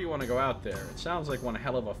you're sure you want to go out there, it sounds like one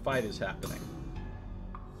hell of a fight is happening.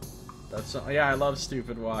 Yeah, I love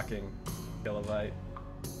stupid walking, Kilobyte.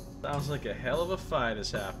 Sounds like a hell of a fight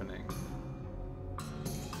is happening.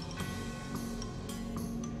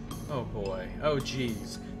 Oh boy. Oh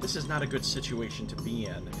geez. This is not a good situation to be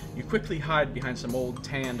in. You quickly hide behind some old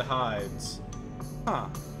tanned hides. Huh.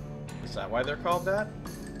 Is that why they're called that?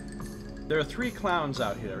 There are 3 clowns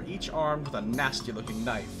out here, each armed with a nasty-looking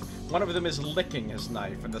knife. One of them is licking his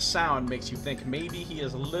knife, and the sound makes you think maybe he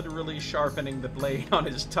is literally sharpening the blade on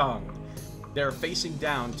his tongue. They're facing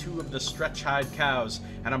down 2 of the stretch-hide cows,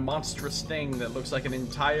 and a monstrous thing that looks like an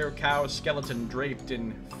entire cow skeleton draped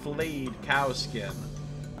in flayed cow skin.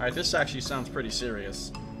 Alright, this actually sounds pretty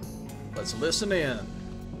serious. Let's listen in.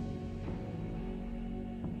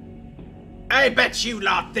 I bet you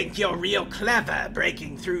lot think you're real clever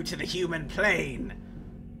breaking through to the human plane.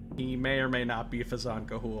 He may or may not be Fazan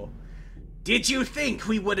Kahul. Did you think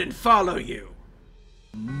we wouldn't follow you?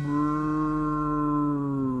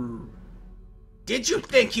 Did you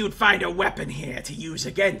think you'd find a weapon here to use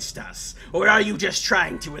against us? Or are you just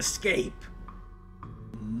trying to escape?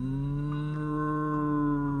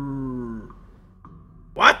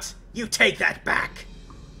 What? You take that back!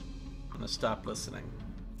 I'm gonna stop listening.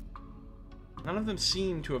 None of them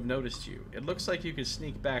seem to have noticed you. It looks like you can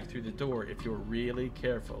sneak back through the door if you're really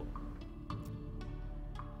careful.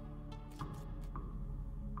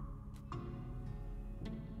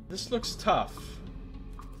 This looks tough.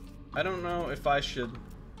 I don't know if I should...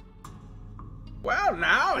 Well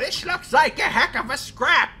now, this looks like a heck of a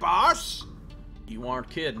scrap, boss! You aren't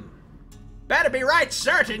kidding. Better be right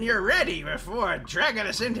certain you're ready before dragging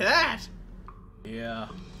us into that. Yeah.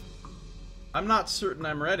 I'm not certain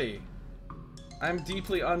I'm ready. I'm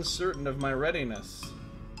deeply uncertain of my readiness.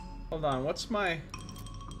 Hold on, what's my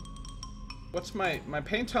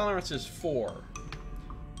pain tolerance is 4.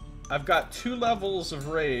 I've got 2 levels of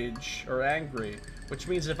rage, or angry, which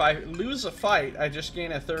means if I lose a fight, I just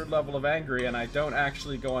gain a 3rd level of angry and I don't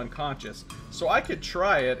actually go unconscious. So I could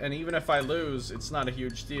try it, and even if I lose, it's not a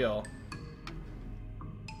huge deal.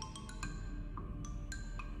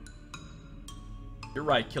 You're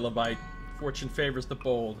right, Kilobyte. Fortune favors the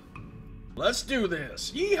bold. Let's do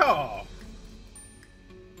this! Yeehaw!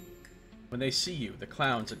 When they see you, the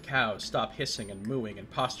clowns and cows stop hissing and mooing and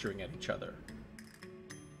posturing at each other.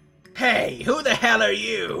 Hey, who the hell are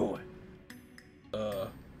you?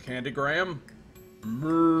 Candygram?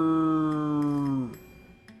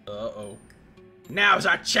 Uh-oh. Now's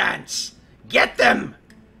our chance! Get them!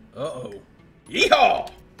 Uh-oh. Yeehaw!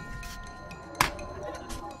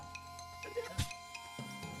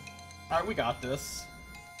 Alright, we got this.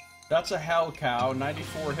 That's a hell cow,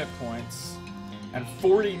 94 hit points, and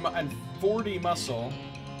 40 muscle.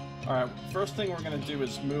 Alright, first thing we're gonna do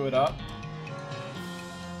is moo it up.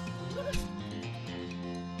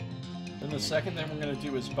 Then the second thing we're gonna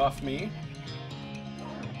do is buff me.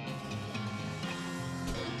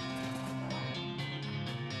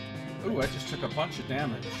 Ooh, I just took a bunch of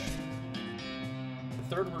damage. The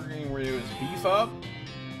third we're going to do is beef up.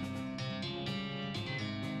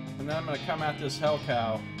 And then I'm going to come at this hell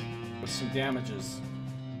cow with some damages.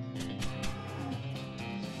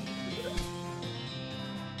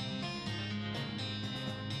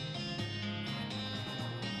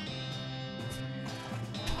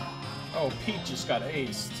 Oh, Pete just got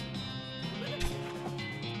aced.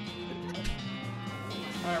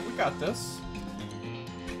 Alright, we got this.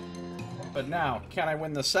 But now, can I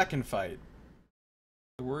win the second fight?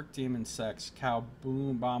 The work demon sects, cow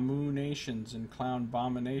abominations and clown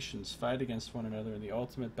abominations fight against one another in the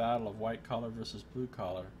ultimate battle of white collar versus blue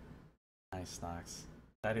collar. Nice, Nox.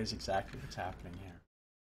 That is exactly what's happening here.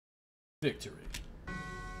 Victory.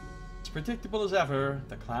 As predictable as ever,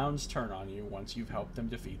 the clowns turn on you once you've helped them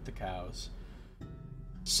defeat the cows.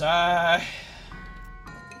 Sigh.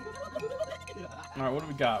 Alright, what do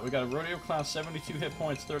we got? We got a Rodeo Clown, 72 hit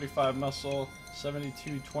points, 35 muscle,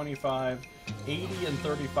 72, 25, 80, and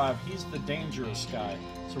 35. He's the dangerous guy.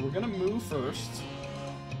 So we're gonna move first.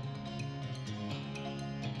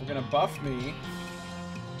 We're gonna buff me.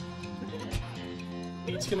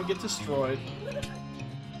 Pete's gonna get destroyed.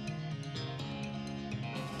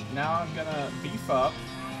 Now I'm gonna beef up.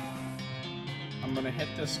 I'm gonna hit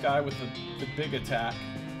this guy with the big attack.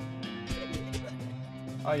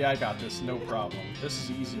 Oh yeah, I got this, no problem. This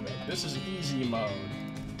is easy mode. This is easy mode.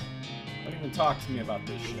 Don't even talk to me about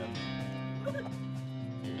this shit.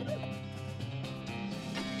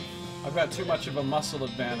 I've got too much of a muscle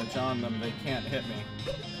advantage on them, they can't hit me.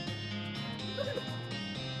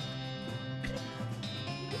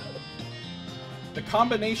 The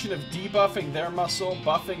combination of debuffing their muscle,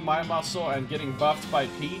 buffing my muscle, and getting buffed by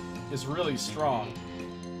Pete is really strong.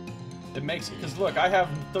 It makes it, because look, I have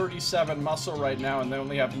 37 muscle right now and they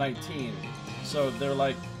only have 19. So they're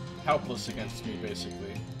like helpless against me,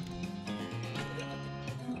 basically.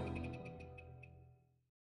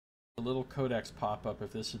 A little codex pop-up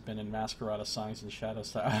if this had been in Masquerade Signs and Shadow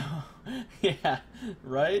style. Yeah,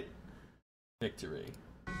 right? Victory.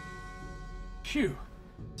 Phew.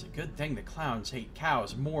 It's a good thing the clowns hate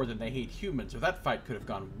cows more than they hate humans, or that fight could have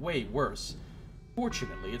gone way worse.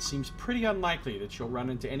 Fortunately, it seems pretty unlikely that you'll run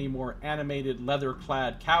into any more animated,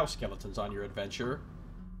 leather-clad cow skeletons on your adventure.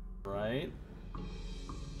 Right?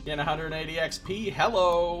 Getting 180 XP,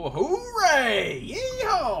 hello! Hooray!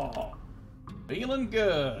 Yeehaw! Feeling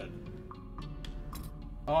good.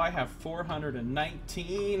 Oh, I have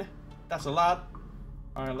 419. That's a lot.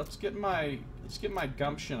 Alright, let's get my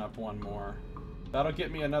gumption up one more. That'll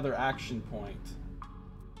get me another action point.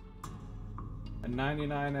 And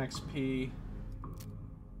 99 XP.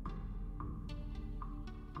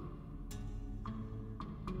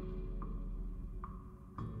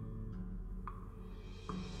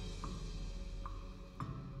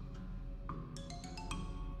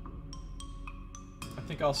 I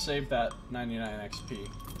think I'll save that 99 XP.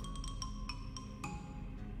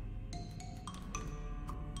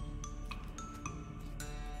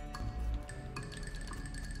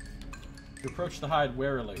 You approach the hide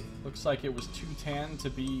warily. Looks like it was too tan to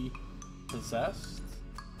be possessed.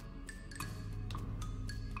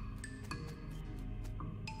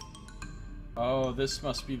 Oh, this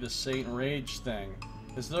must be the Saint Rage thing.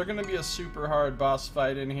 Is there gonna be a super hard boss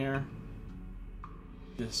fight in here?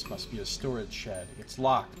 This must be a storage shed. It's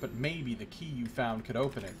locked, but maybe the key you found could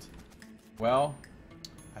open it. Well,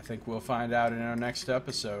 I think we'll find out in our next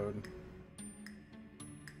episode.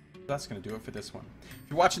 That's going to do it for this one. If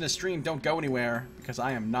you're watching this stream, don't go anywhere, because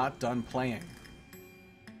I am not done playing.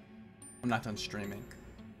 I'm not done streaming.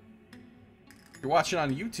 If you're watching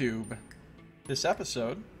on YouTube, this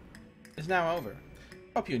episode is now over.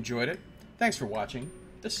 Hope you enjoyed it. Thanks for watching.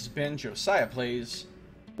 This has been Josiah Plays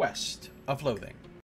West of Loathing.